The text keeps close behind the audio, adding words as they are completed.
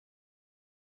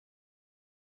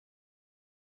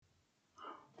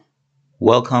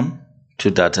Welcome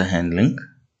to data handling.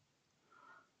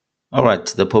 Alright,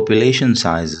 the population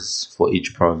sizes for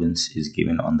each province is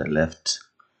given on the left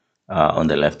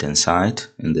hand side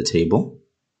in the table.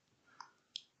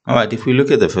 Alright, if we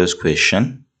look at the first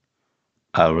question,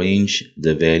 arrange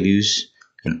the values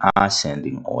in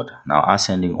ascending order. Now,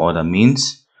 ascending order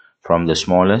means from the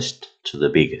smallest to the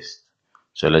biggest.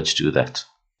 So let's do that.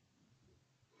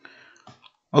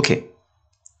 Okay.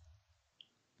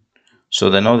 So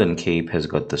the Northern Cape has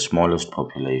got the smallest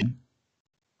population,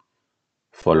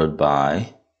 followed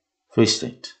by Free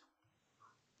State,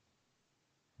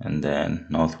 and then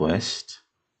Northwest,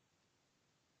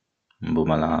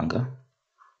 Mpumalanga,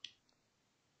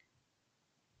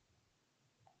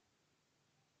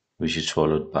 which is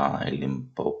followed by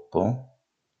Limpopo.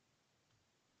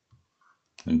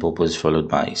 Limpopo is followed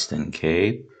by Eastern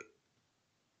Cape,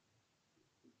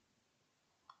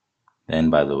 then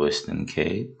by the Western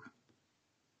Cape,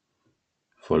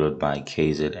 followed by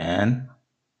KZN,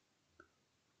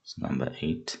 it's number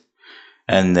 8,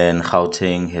 and then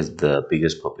Gauteng has the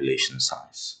biggest population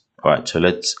size. Alright, so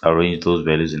let's arrange those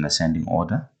values in ascending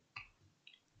order.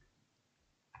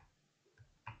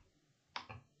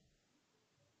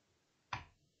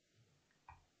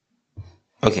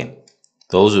 Okay,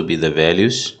 those will be the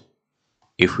values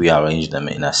if we arrange them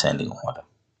in ascending order.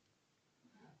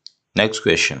 Next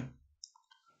question.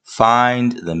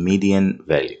 Find the median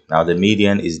value. Now the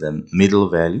median is the middle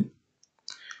value.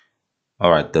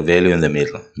 Alright, the value in the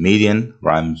middle. Median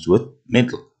rhymes with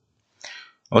middle.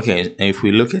 Okay, if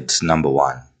we look at number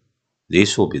 1,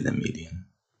 this will be the median.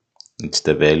 It's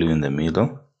the value in the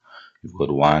middle. You've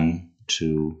got 1,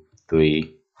 2,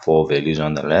 3, 4 values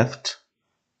on the left.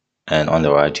 And on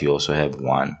the right, you also have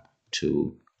 1,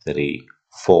 2, 3,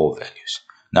 4 values.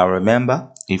 Now remember,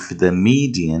 if the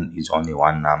median is only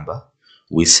one number,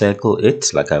 we circle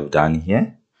it like I've done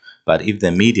here. But if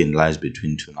the median lies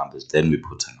between two numbers, then we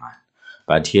put a line.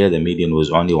 But here the median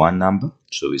was only one number,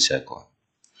 so we circle.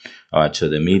 Alright, so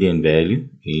the median value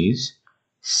is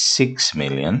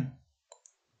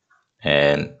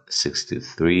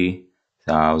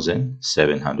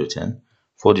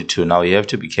 6,063,742. Now you have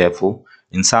to be careful.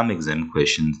 In some exam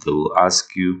questions, they will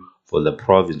ask you for the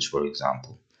province, for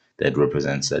example, that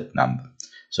represents that number.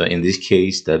 So in this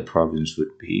case, that province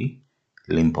would be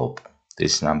Limpopo.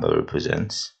 This number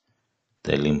represents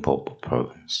the Limpopo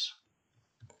province.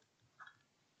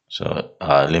 So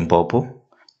Limpopo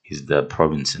is the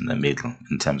province in the middle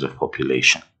in terms of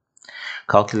population.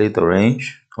 Calculate the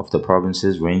range of the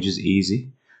provinces. Range is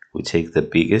easy. We take the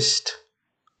biggest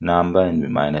number and we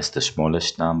minus the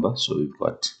smallest number. So we've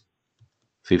got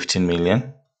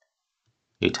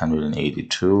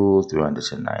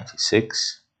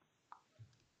 15,882,396.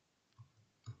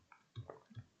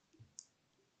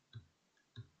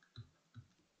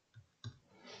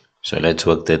 So let's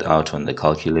work that out on the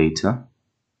calculator.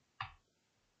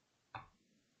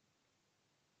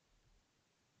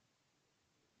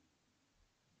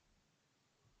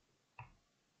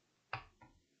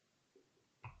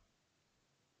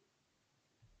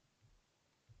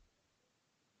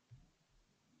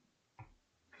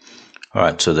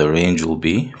 Alright, so the range will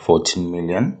be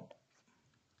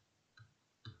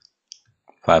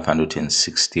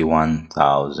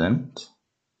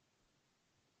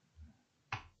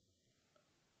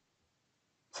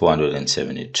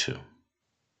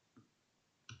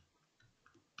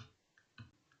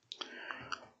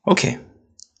Okay,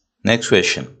 next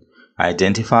question.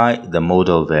 Identify the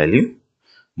modal value.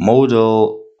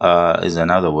 Modal is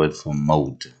another word for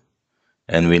mode.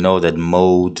 And we know that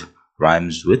mode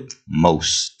rhymes with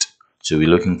most. So we're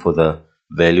looking for the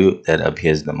value that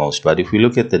appears the most. But if we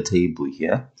look at the table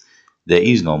here, there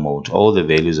is no mode. All the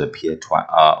values appear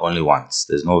only once.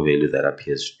 There's no value that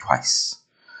appears twice.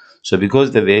 So because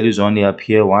the values only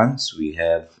appear once, we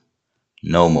have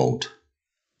no mode.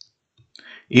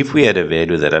 If we had a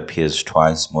value that appears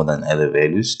twice more than other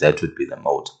values, that would be the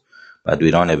mode. But we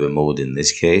don't have a mode in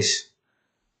this case.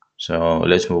 So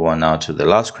let's move on now to the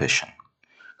last question.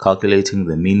 Calculating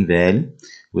the mean value.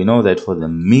 We know that for the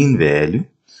mean value,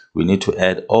 we need to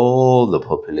add all the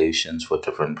populations for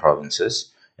different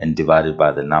provinces and divide it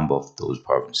by the number of those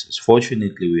provinces.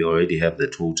 Fortunately, we already have the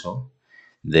total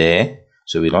there,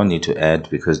 so we don't need to add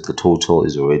because the total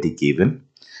is already given.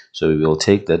 So we will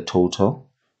take that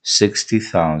total,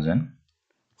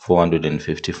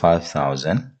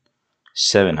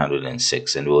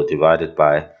 60,455,706, and we'll divide it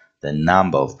by the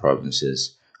number of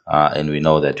provinces. And we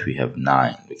know that we have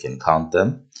 9. We can count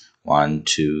them. 1,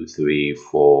 2, 3,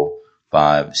 4,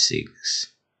 5, 6,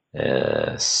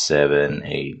 7,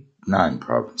 8, 9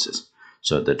 provinces.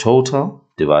 So the total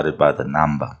divided by the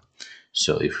number.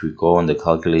 So if we go on the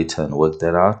calculator and work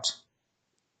that out,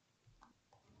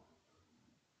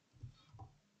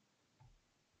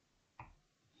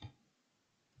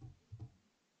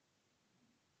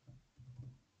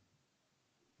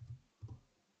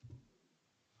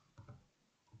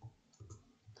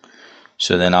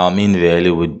 so then our mean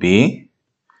value would be,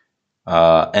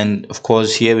 and of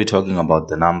course here we're talking about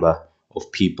the number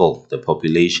of people, the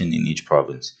population in each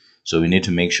province. So we need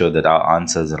to make sure that our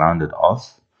answer is rounded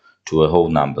off to a whole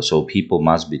number. So people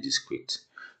must be discrete.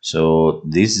 So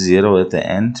this 0 at the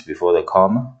end before the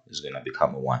comma is going to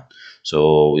become a 1.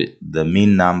 So the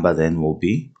mean number then will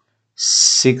be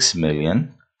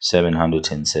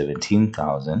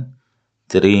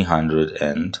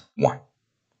 6,717,301.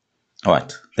 All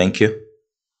right. Thank you.